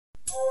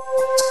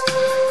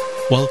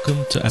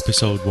Welcome to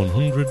episode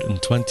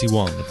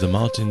 121 of the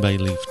Martin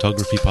Bailey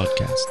Photography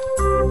Podcast.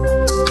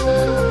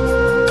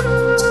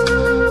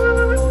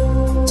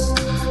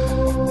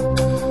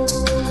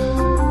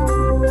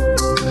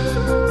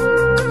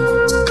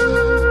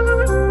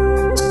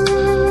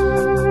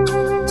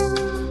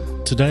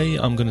 Today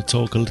I'm going to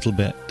talk a little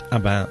bit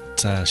about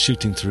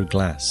shooting through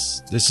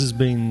glass. This has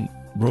been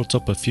brought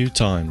up a few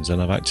times,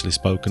 and I've actually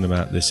spoken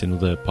about this in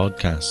other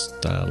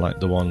podcasts, like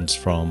the ones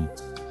from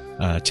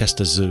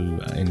Chester Zoo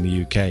in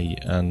the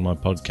UK and my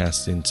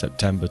podcast in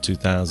September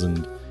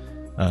 2000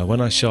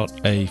 when I shot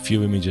a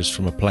few images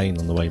from a plane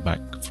on the way back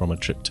from a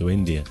trip to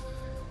India.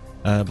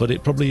 But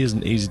it probably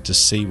isn't easy to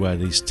see where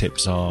these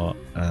tips are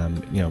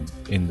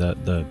in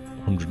the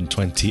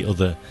 120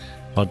 other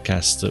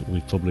podcasts that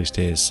we've published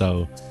here.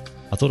 So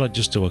I thought I'd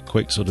just do a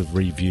quick sort of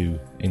review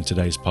in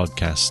today's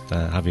podcast,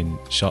 having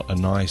shot a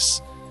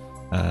nice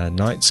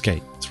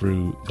nightscape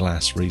through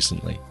glass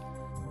recently.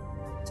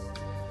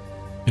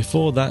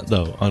 Before that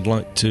though, I'd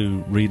like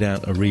to read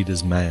out a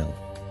reader's mail.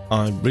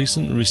 I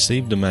recently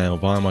received a mail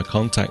via my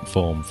contact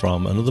form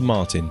from another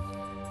Martin,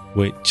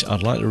 which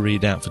I'd like to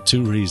read out for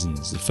two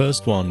reasons. The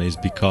first one is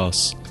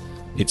because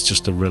it's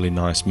just a really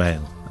nice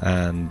mail,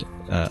 and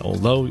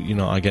although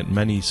I get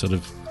many sort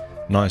of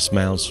nice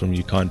mails from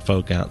you kind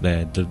folk out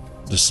there,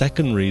 the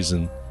second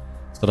reason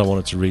that I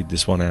wanted to read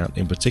this one out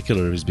in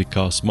particular is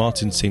because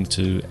Martin seemed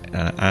to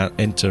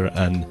enter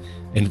an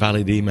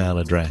invalid email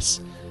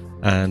address,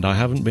 and I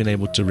haven't been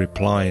able to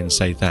reply and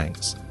say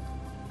thanks.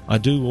 I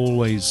do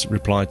always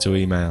reply to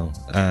email,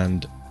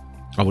 and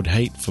I would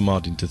hate for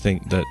Martin to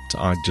think that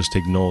I just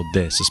ignored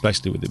this,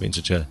 especially with it being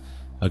such a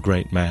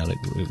great mail.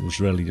 It was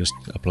really just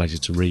a pleasure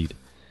to read.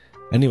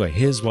 Anyway,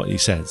 here's what he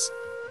says.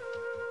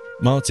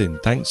 Martin,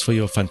 thanks for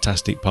your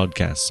fantastic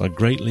podcasts. I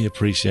greatly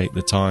appreciate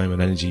the time and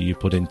energy you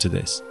put into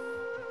this.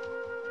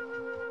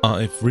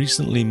 I've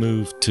recently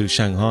moved to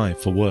Shanghai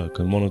for work,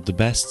 and one of the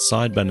best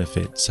side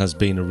benefits has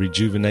been a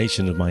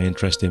rejuvenation of my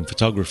interest in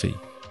photography.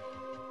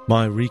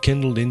 My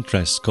rekindled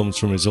interest comes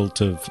from a result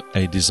of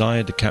a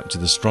desire to capture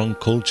the strong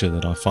culture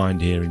that I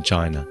find here in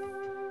China.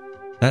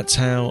 That's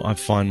how I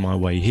find my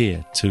way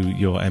here to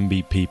your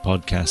MBP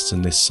podcasts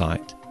and this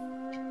site.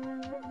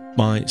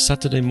 My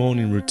Saturday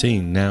morning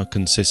routine now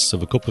consists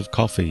of a cup of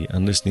coffee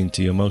and listening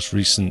to your most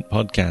recent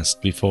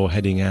podcast before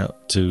heading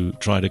out to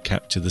try to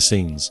capture the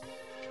scenes.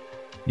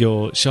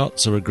 Your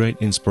shots are a great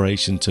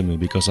inspiration to me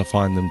because I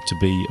find them to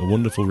be a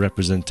wonderful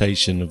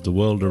representation of the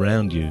world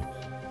around you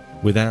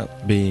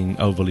without being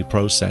overly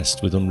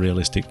processed with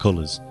unrealistic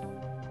colours.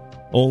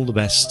 All the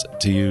best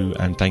to you,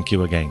 and thank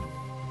you again.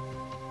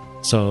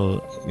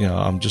 So,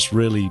 I'm just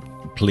really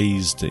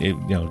pleased. It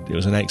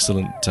was an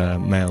excellent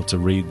mail to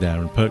read there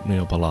and perked me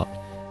up a lot.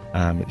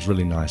 It's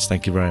really nice.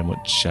 Thank you very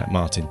much,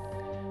 Martin.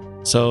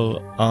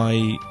 So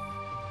I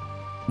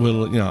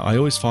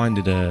always find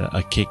it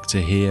a kick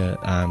to hear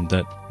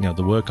that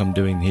the work I'm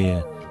doing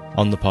here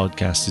on the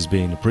podcast is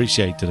being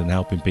appreciated and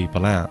helping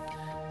people out.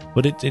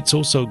 But it's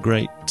also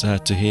great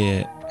to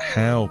hear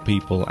how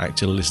people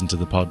actually listen to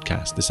the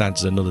podcast. This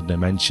adds another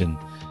dimension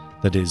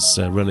that is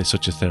really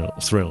such a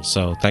thrill.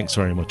 So thanks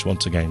very much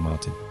once again,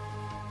 Martin.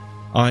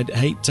 I'd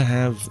hate to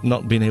have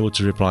not been able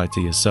to reply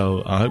to you,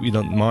 so I hope you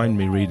don't mind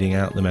me reading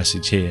out the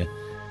message here.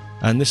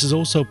 And this has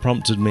also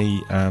prompted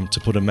me to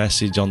put a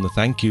message on the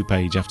thank you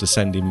page after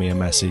sending me a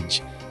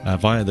message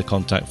via the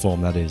contact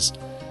form, that is.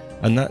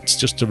 And that's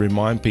just to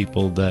remind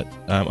people that,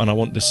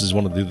 this is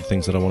one of the other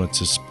things that I wanted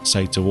to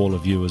say to all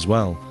of you as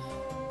well,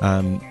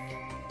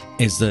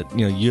 is that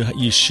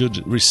you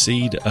should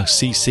receive a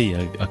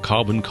CC, a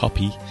carbon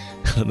copy.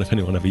 I don't know if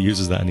anyone ever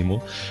uses that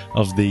anymore,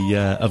 of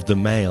the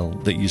mail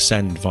that you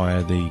send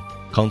via the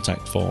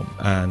contact form,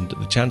 and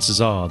the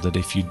chances are that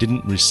if you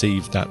didn't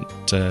receive that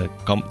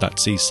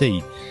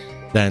CC,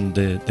 then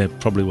there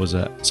probably was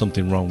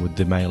something wrong with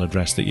the mail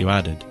address that you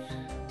added.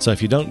 So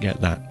if you don't get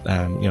that,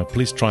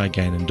 please try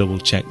again and double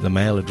check the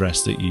mail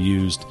address that you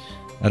used,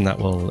 and that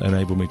will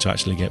enable me to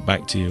actually get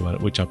back to you,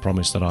 which I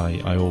promise that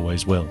I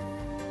always will.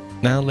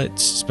 Now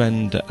let's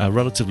spend a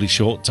relatively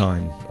short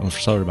time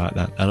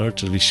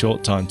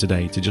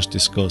today to just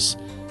discuss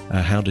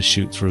how to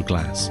shoot through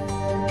glass.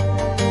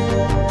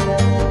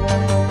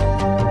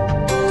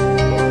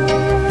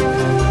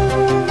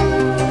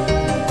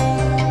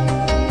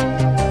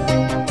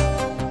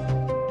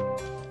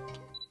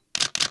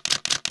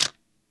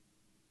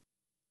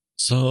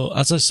 So,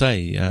 as I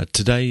say,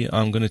 today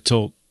I'm going to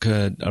talk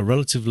a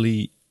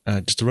relatively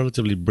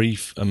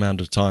brief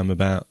amount of time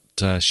about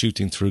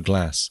shooting through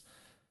glass.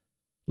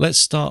 Let's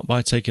start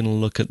by taking a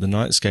look at the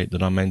nightscape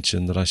that I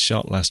mentioned that I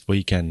shot last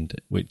weekend,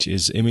 which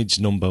is image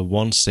number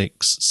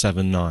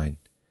 1679.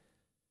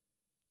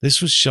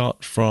 This was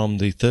shot from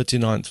the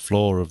 39th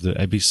floor of the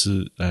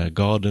Ebisu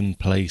Garden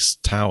Place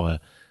Tower,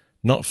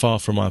 not far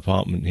from my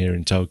apartment here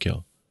in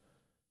Tokyo.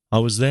 I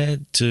was there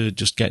to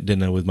just get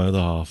dinner with my other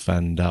half,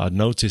 and I'd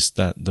noticed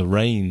that the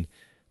rain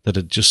that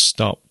had just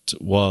stopped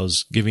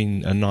was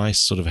giving a nice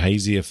sort of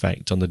hazy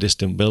effect on the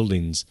distant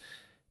buildings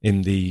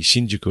in the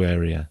Shinjuku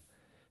area.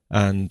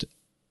 And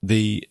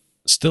the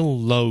still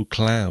low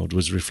cloud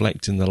was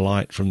reflecting the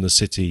light from the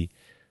city,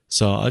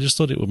 so I just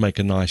thought it would make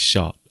a nice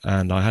shot,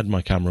 and I had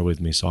my camera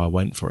with me, so I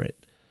went for it.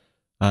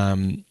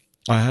 I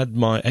had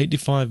my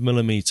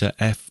 85mm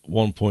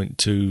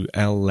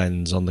f1.2L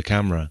lens on the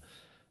camera,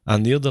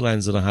 and the other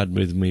lens that I had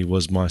with me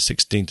was my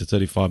 16 to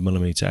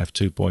 35mm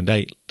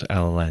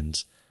f2.8L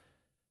lens.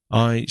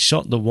 I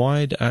shot the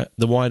wide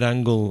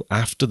angle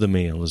after the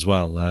meal as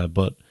well,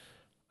 but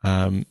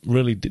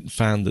really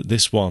found that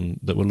this one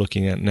that we're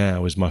looking at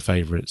now is my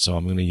favourite, so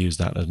I'm going to use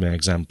that as my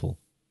example.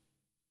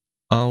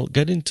 I'll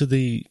get into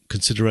the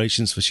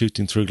considerations for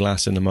shooting through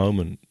glass in a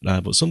moment,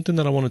 but something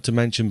that I wanted to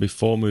mention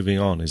before moving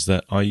on is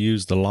that I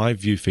used the live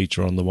view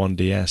feature on the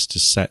 1DS to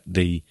set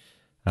the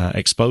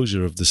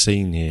exposure of the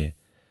scene here,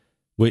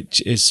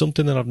 which is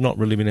something that I've not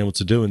really been able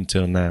to do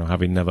until now,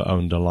 having never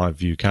owned a live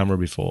view camera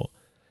before.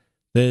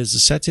 There's a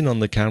setting on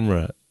the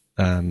camera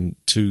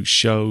to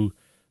show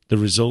the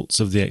results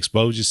of the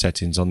exposure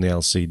settings on the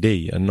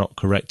LCD and not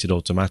corrected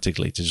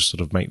automatically, to just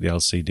sort of make the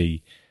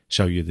LCD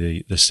show you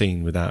the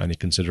scene without any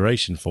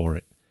consideration for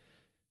it.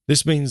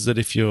 This means that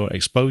if your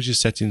exposure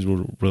settings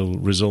will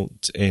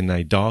result in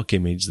a dark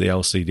image, the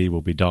LCD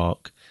will be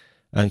dark,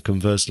 and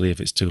conversely, if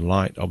it's too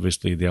light,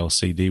 obviously the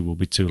LCD will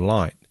be too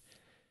light.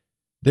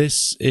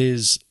 This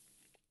is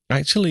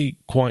actually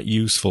quite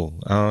useful.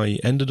 I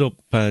ended up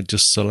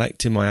just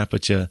selecting my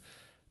aperture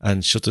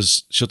and shutter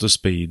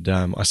speed.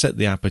 I set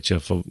the aperture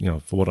for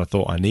what I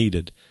thought I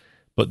needed,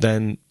 but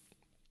then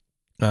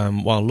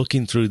while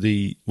looking at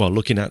the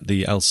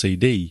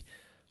LCD,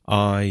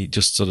 I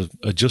just sort of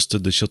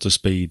adjusted the shutter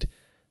speed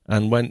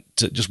and went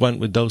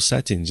with those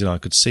settings. I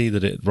could see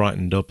that it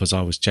brightened up as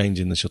I was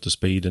changing the shutter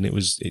speed, and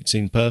it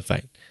seemed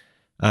perfect.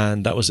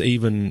 And that was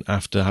even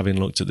after having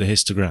looked at the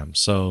histogram.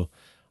 So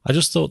I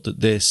just thought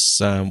that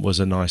this was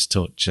a nice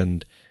touch,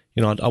 and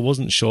I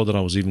wasn't sure that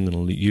I was even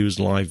going to use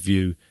live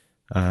view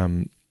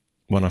when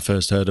I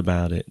first heard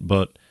about it,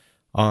 but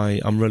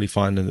I'm really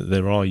finding that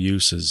there are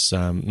uses,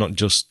 not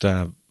just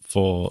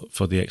for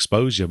the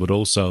exposure, but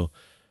also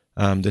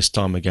this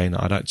time again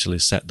I'd actually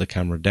set the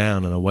camera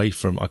down and away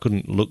from. I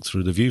couldn't look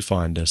through the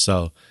viewfinder,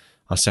 so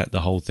I set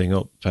the whole thing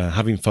up,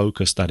 having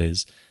focus, that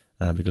is,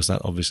 because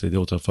that obviously the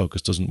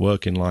autofocus doesn't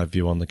work in live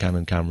view on the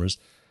Canon cameras,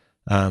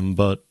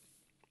 but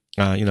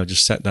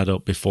just set that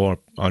up before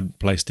I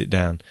placed it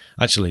down.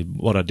 Actually,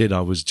 what I did,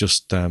 I was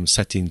just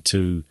setting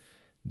to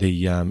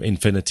the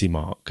infinity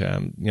mark,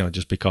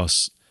 just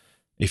because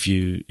if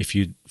you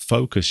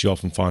focus, you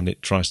often find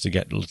it tries to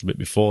get a little bit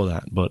before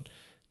that, but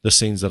the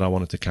scenes that I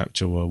wanted to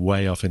capture were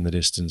way off in the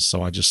distance,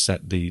 so I just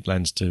set the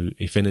lens to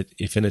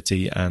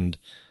infinity and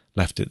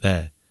left it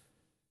there.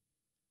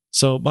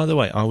 So, by the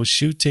way, I was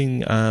shooting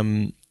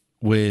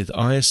with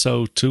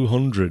ISO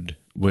 200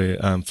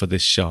 for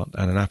this shot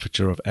and an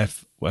aperture of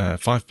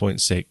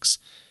f5.6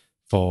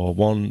 for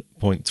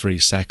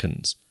 1.3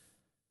 seconds.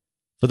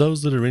 For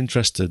those that are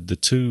interested, the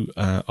two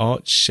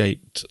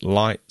arch-shaped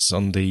lights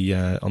on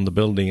the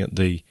building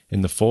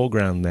in the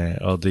foreground there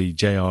are the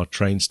JR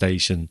train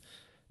station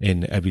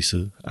in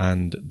Ebisu,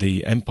 and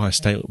the Empire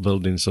State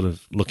Building, sort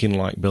of looking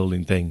like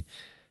building thing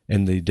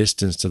in the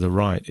distance to the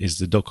right, is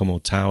the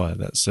Docomo Tower.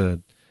 That's a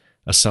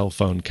cell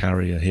phone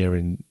carrier here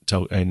in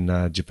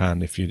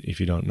Japan, if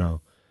you don't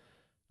know.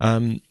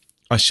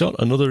 I shot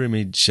another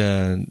image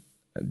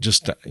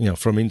just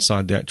from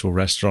inside the actual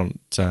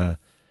restaurant,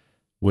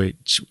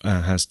 which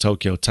has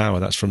Tokyo Tower.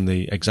 That's from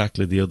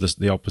exactly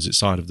the opposite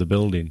side of the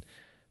building,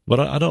 but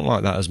I don't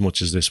like that as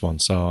much as this one,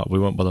 so we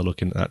won't bother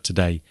looking at that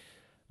today.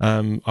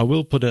 I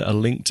will put a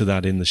link to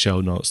that in the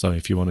show notes, though,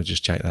 if you want to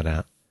just check that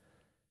out.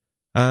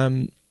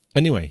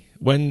 Anyway,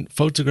 when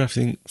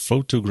photographing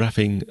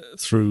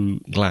through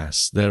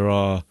glass, there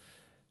are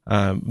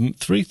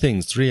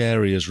three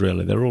areas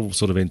really. They're all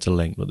sort of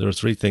interlinked, but there are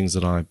three things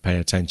that I pay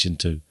attention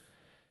to.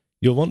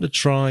 You'll want to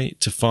try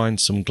to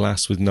find some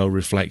glass with no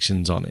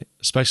reflections on it,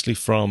 especially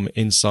from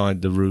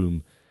inside the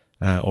room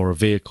or a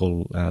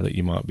vehicle that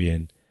you might be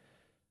in.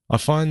 I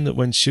find that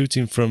when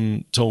shooting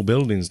from tall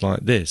buildings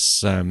like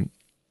this,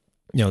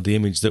 the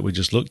image that we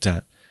just looked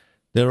at,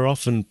 there are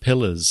often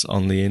pillars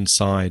on the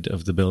inside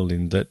of the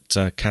building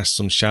that cast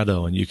some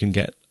shadow, and you can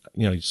get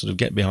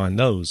behind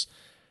those,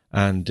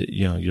 and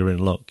you're in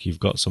luck. You've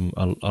got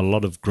a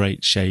lot of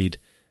great shade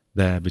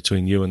there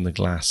between you and the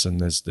glass,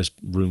 and if there's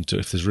room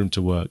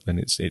to work, then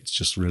it's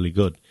just really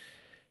good.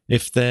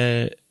 If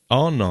there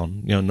are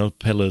none, no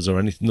pillars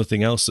or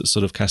nothing else that's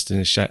sort of casting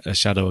a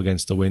shadow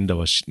against the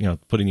window, or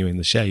putting you in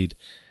the shade,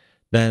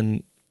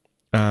 then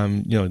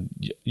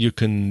you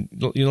can,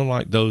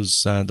 like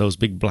those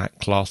big black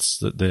cloths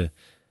that the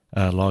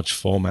large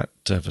format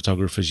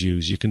photographers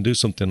use. You can do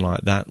something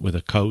like that with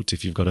a coat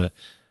if you've got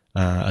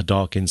a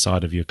dark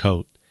inside of your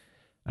coat.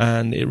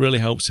 And it really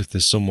helps if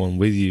there's someone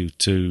with you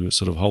to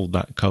sort of hold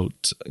that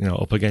coat,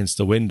 up against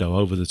the window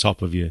over the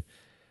top of you,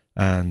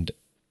 and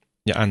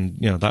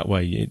that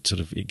way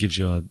it gives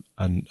you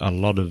a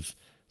lot of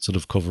sort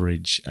of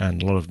coverage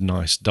and a lot of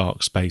nice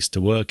dark space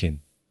to work in.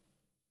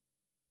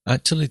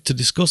 Actually, to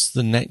discuss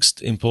the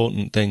next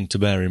important thing to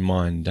bear in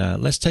mind,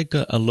 let's take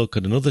a look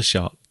at another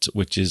shot,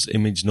 which is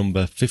image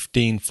number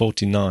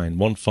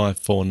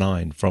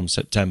 1549 from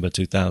September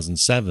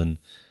 2007,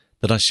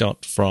 that I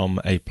shot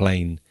from a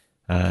plane,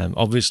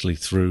 obviously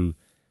through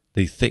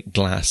the thick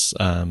glass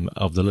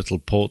of the little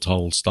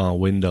porthole style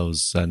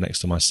windows next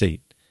to my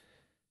seat.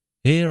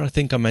 Here, I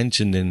think I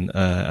mentioned in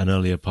an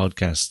earlier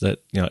podcast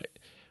that,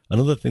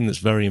 another thing that's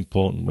very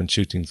important when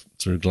shooting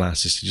through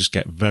glass is to just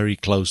get very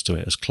close to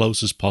it, as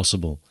close as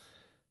possible.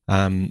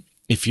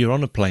 If you're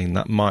on a plane,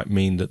 that might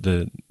mean that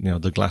the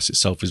glass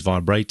itself is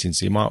vibrating,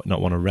 so you might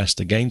not want to rest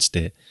against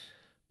it,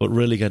 but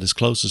really get as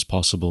close as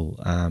possible,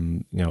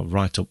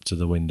 right up to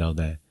the window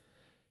there.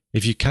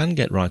 If you can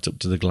get right up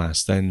to the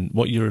glass, then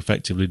what you're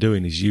effectively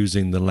doing is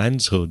using the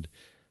lens hood,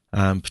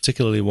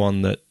 particularly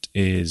one that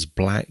is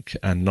black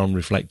and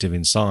non-reflective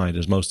inside,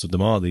 as most of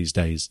them are these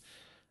days,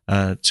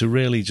 to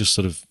really just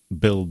sort of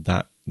build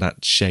that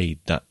shade,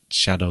 that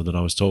shadow that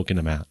I was talking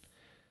about.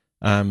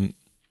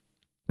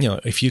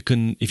 If you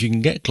can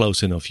get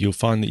close enough, you'll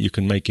find that you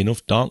can make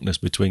enough darkness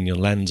between your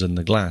lens and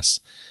the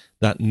glass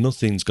that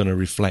nothing's going to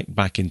reflect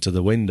back into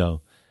the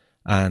window,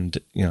 and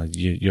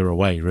you're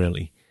away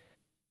really.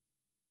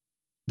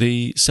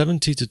 The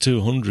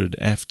 70-200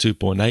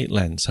 f2.8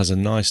 lens has a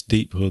nice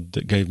deep hood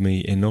that gave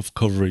me enough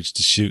coverage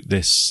to shoot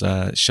this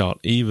shot,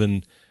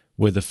 even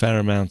with a fair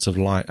amount of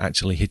light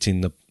actually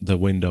hitting the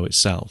window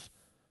itself.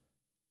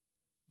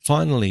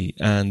 Finally,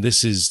 and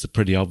this is the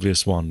pretty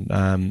obvious one,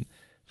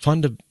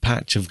 find a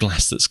patch of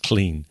glass that's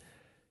clean.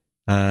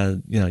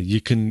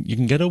 You can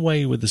get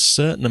away with a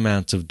certain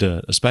amount of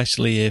dirt,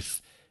 especially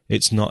if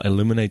it's not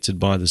illuminated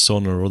by the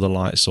sun or other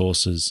light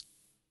sources.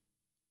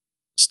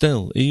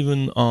 Still,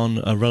 even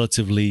on a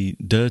relatively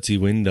dirty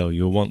window,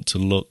 you'll want to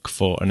look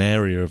for an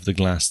area of the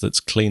glass that's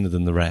cleaner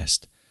than the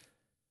rest.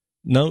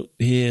 Note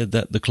here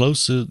that the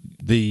closer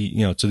to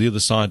the other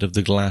side of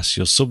the glass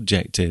your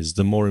subject is,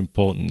 the more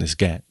important this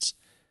gets.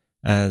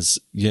 As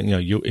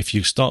if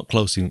you start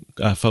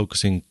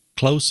focusing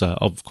closer,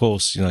 of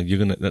course,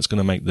 that's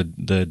gonna make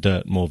the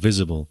dirt more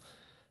visible.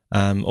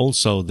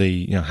 Also,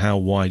 how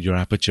wide your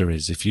aperture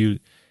is. If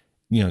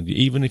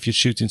even if you're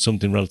shooting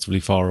something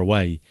relatively far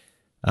away,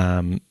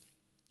 not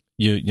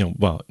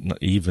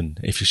even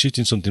if you're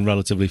shooting something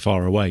relatively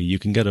far away, you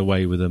can get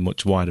away with a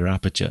much wider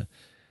aperture.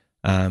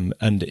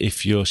 And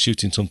if you're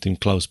shooting something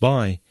close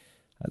by,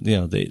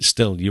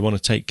 still you want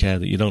to take care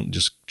that you don't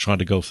just try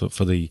to go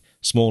for the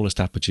smallest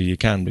aperture you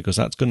can, because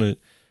that's going to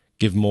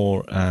give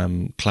more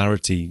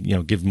clarity,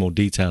 give more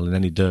detail in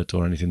any dirt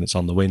or anything that's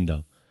on the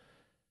window.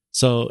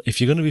 So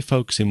if you're going to be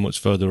focusing much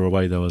further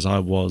away, though, as I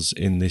was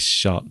in this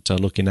shot,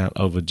 looking out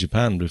over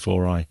Japan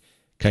before I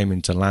came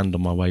into land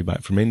on my way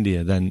back from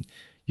India, then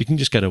you can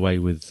just get away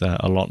with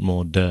a lot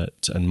more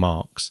dirt and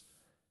marks.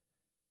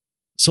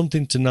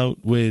 Something to note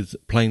with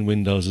plane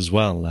windows as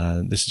well,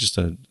 this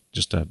is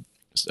just a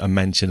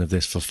mention of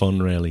this for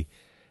fun really,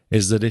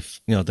 is that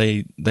if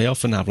they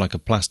often have like a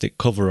plastic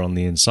cover on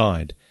the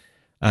inside,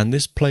 and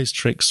this plays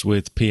tricks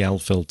with PL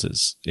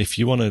filters. If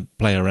you want to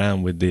play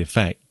around with the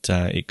effect,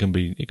 it can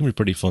be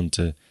pretty fun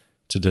to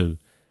do.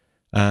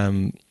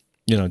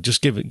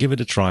 Just give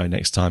it a try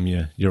next time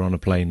you're on a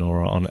plane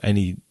or on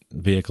any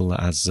vehicle that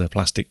has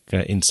plastic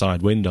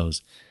inside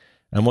windows.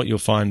 And what you'll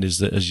find is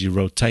that as you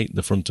rotate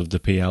the front of the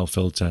PL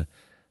filter,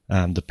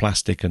 the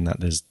plastic and that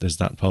there's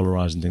that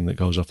polarizing thing that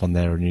goes up on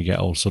there, and you get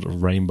all sort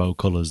of rainbow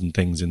colors and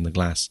things in the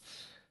glass.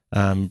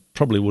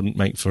 Probably wouldn't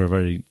make for a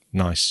very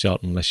nice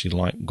shot unless you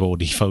like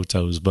gaudy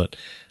photos, but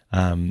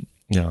I'm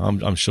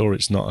sure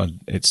it's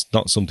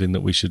not something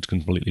that we should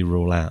completely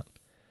rule out.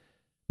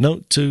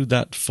 Note too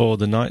that for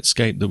the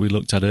nightscape that we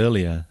looked at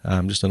earlier,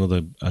 just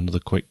another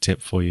quick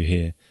tip for you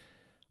here.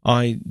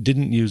 I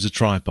didn't use a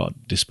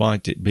tripod,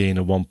 despite it being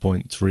a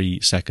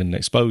 1.3 second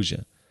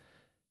exposure.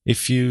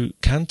 If you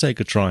can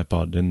take a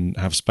tripod and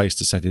have space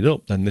to set it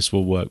up, then this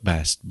will work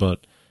best.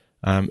 But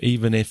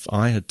even if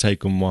I had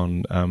taken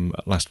one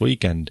last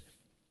weekend,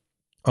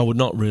 I would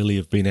not really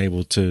have been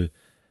able to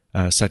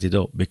set it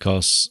up,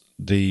 because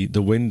the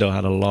window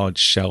had a large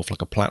shelf,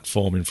 like a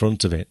platform in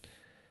front of it.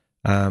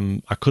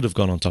 I could have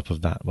gone on top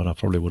of that, but I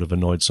probably would have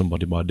annoyed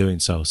somebody by doing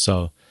so.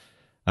 So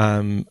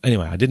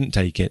anyway, I didn't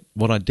take it.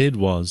 What I did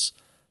was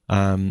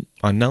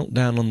I knelt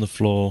down on the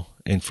floor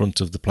in front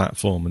of the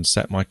platform and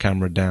set my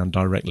camera down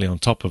directly on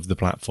top of the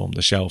platform,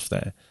 the shelf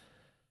there.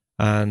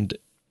 And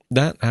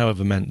that,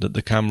 however, meant that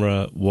the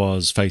camera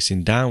was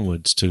facing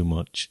downwards too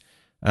much,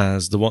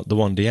 as the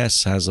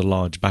 1DS has a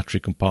large battery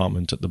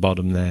compartment at the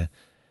bottom there,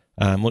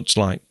 much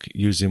like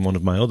using one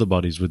of my other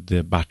bodies with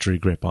the battery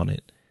grip on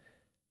it.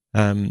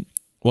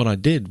 What I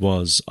did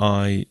was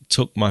I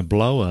took my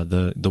blower,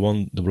 the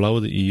blower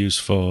that you use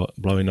for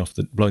blowing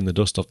the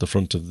dust off the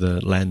front of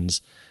the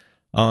lens.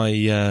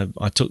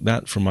 I took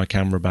that from my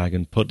camera bag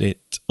and put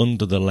it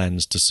under the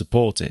lens to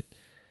support it.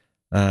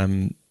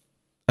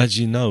 As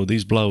you know,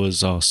 these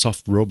blowers are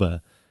soft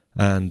rubber,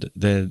 and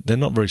they're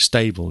not very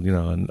stable,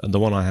 and the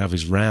one I have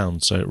is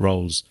round, so it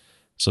rolls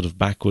sort of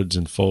backwards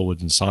and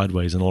forwards and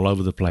sideways and all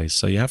over the place.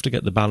 So you have to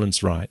get the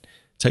balance right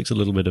takes a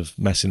little bit of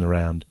messing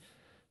around.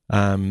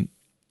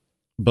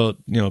 But,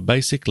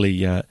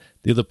 basically, the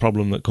other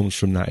problem that comes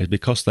from that is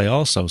because they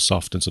are so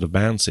soft and sort of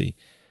bouncy,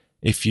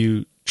 if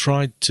you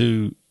tried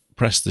to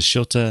press the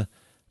shutter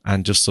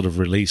and just sort of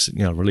release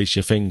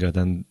your finger,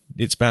 then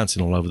it's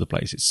bouncing all over the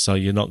place. So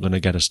you're not going to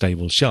get a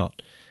stable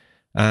shot.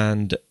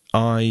 And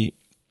I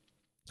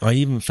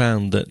even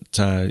found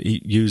that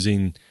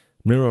using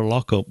mirror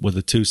lockup with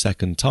a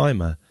 2-second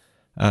timer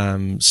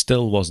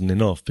still wasn't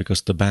enough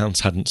because the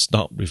bounce hadn't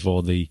stopped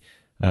before the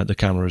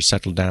camera had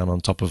settled down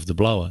on top of the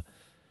blower.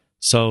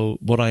 So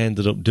what I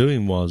ended up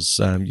doing was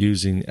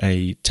using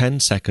a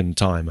 10-second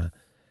timer,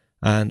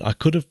 and I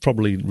could have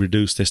probably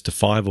reduced this to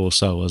 5 or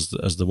so as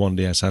the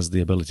 1DS has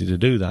the ability to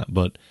do that,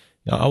 but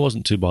I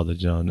wasn't too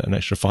bothered. An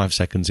extra 5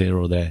 seconds here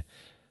or there,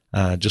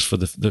 just for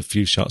the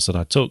few shots that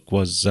I took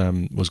was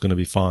going to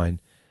be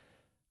fine.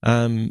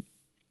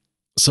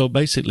 So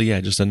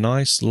basically, just a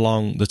nice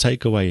long. The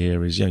takeaway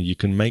here is you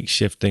can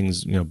makeshift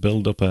things,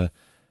 build up a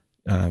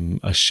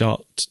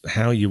shot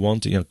how you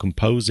want it,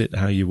 compose it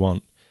how you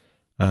want.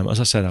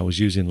 As I said, I was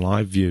using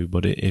live view,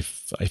 but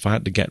if I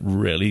had to get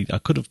really, I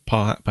could have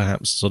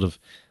perhaps sort of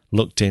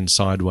looked in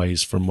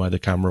sideways from where the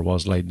camera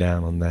was laid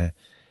down on there.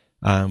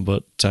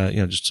 But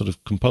just sort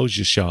of compose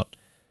your shot,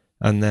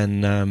 and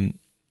then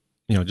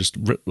just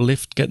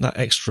get that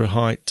extra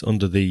height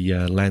under the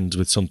lens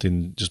with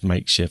something just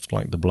makeshift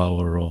like the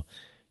blower, or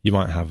you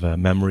might have a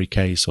memory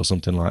case or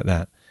something like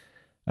that.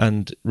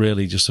 And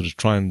really just sort of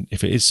try and,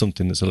 if it is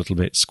something that's a little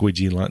bit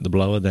squidgy like the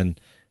blower, then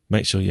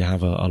make sure you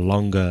have a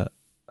longer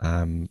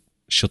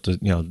shutter,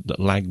 the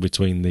lag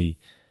between the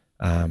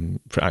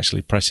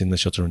actually pressing the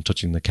shutter and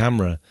touching the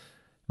camera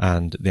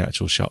and the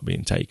actual shot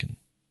being taken.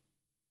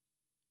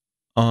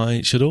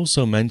 I should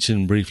also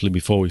mention briefly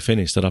before we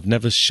finish that I've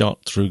never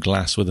shot through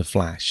glass with a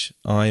flash.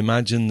 I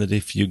imagine that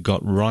if you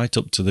got right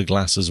up to the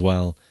glass as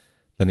well,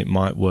 then it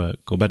might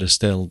work, or better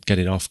still, get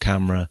it off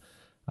camera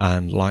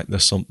and light the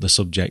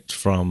subject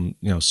from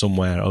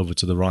somewhere over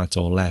to the right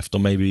or left, or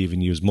maybe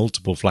even use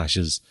multiple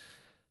flashes.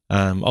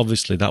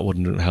 Obviously, that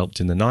wouldn't have helped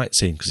in the night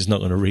scene because it's not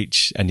going to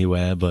reach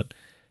anywhere. But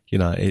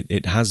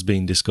it has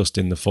been discussed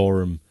in the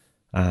forum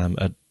over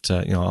at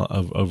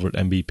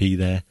MBP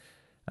there,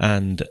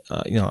 and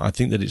I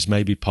think that it's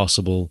maybe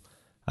possible.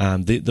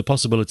 The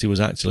possibility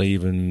was actually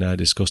even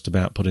discussed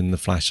about putting the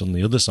flash on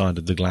the other side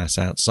of the glass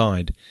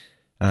outside,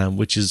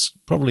 which is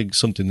probably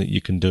something that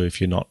you can do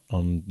if you're not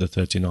on the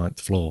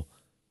 39th floor.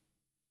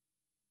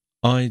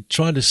 I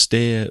try to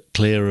steer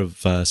clear of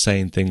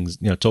saying things,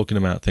 talking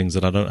about things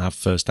that I don't have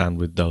first hand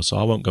with though, so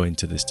I won't go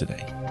into this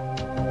today.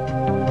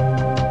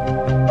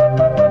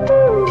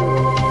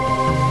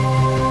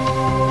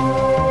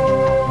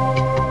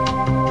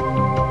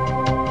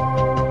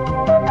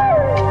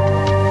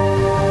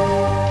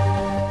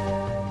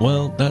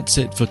 Well, that's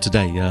it for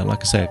today. Like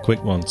I say, a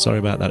quick one. Sorry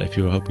about that if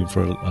you were hoping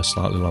for a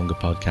slightly longer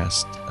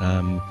podcast.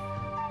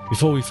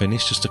 Before we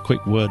finish, just a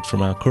quick word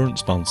from our current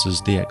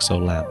sponsors,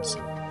 DxO Labs.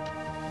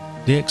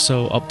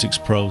 DxO Optics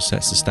Pro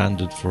sets the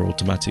standard for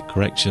automatic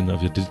correction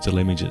of your digital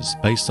images.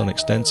 Based on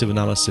extensive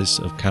analysis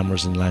of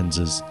cameras and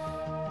lenses,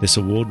 this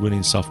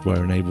award-winning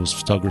software enables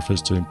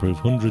photographers to improve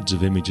hundreds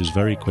of images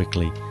very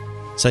quickly,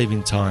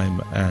 saving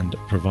time and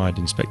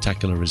providing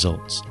spectacular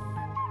results.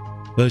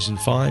 Version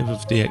 5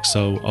 of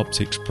DxO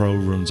Optics Pro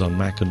runs on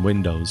Mac and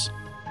Windows.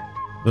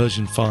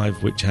 Version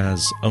 5, which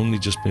has only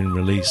just been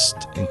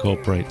released,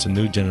 incorporates a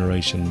new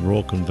generation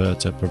RAW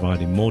converter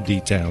providing more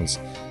details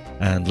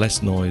and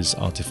less noise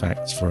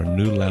artifacts for a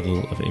new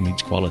level of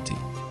image quality.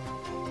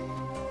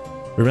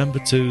 Remember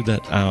too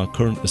that our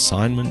current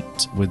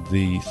assignment with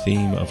the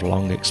theme of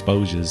long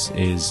exposures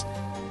is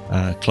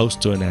close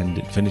to an end.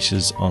 It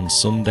finishes on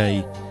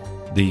Sunday,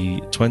 the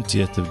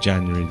 20th of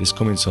January, this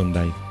coming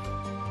Sunday,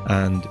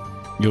 and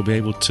you'll be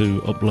able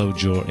to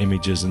upload your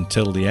images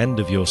until the end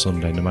of your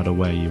Sunday, no matter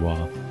where you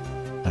are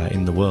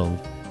in the world.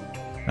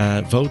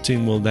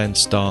 Voting will then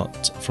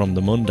start from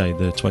the Monday,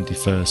 the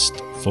 21st,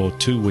 for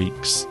 2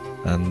 weeks,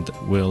 and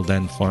we'll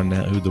then find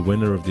out who the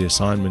winner of the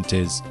assignment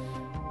is,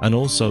 and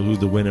also who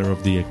the winner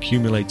of the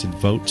accumulated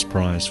votes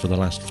prize for the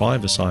last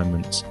 5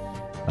 assignments,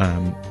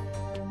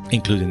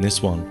 including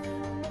this one.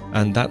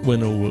 And that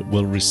winner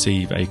will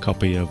receive a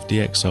copy of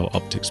DxO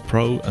Optics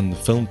Pro and the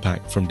film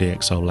pack from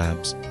DxO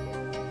Labs.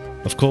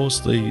 Of course,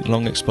 the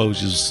long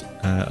exposures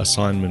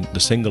assignment, the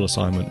single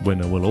assignment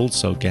winner, will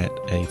also get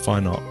a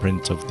fine art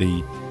print of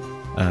the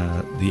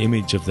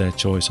image of their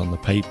choice on the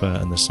paper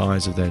and the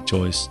size of their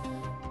choice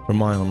from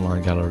my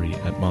online gallery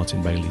at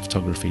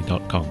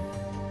martinbaileyphotography.com.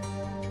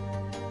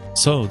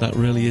 So that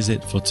really is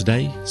it for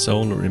today. So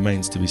all that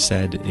remains to be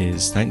said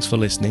is thanks for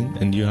listening,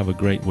 and you have a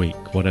great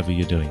week, whatever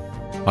you're doing.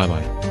 Bye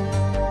bye.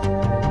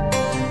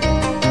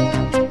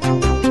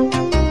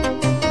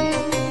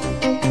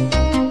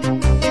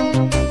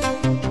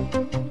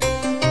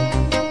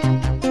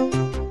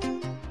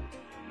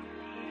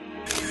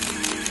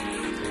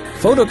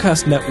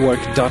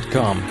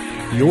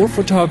 PhotocastNetwork.com, your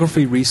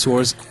photography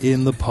resource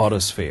in the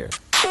podosphere.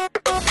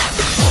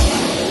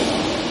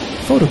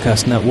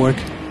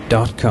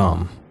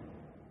 PhotocastNetwork.com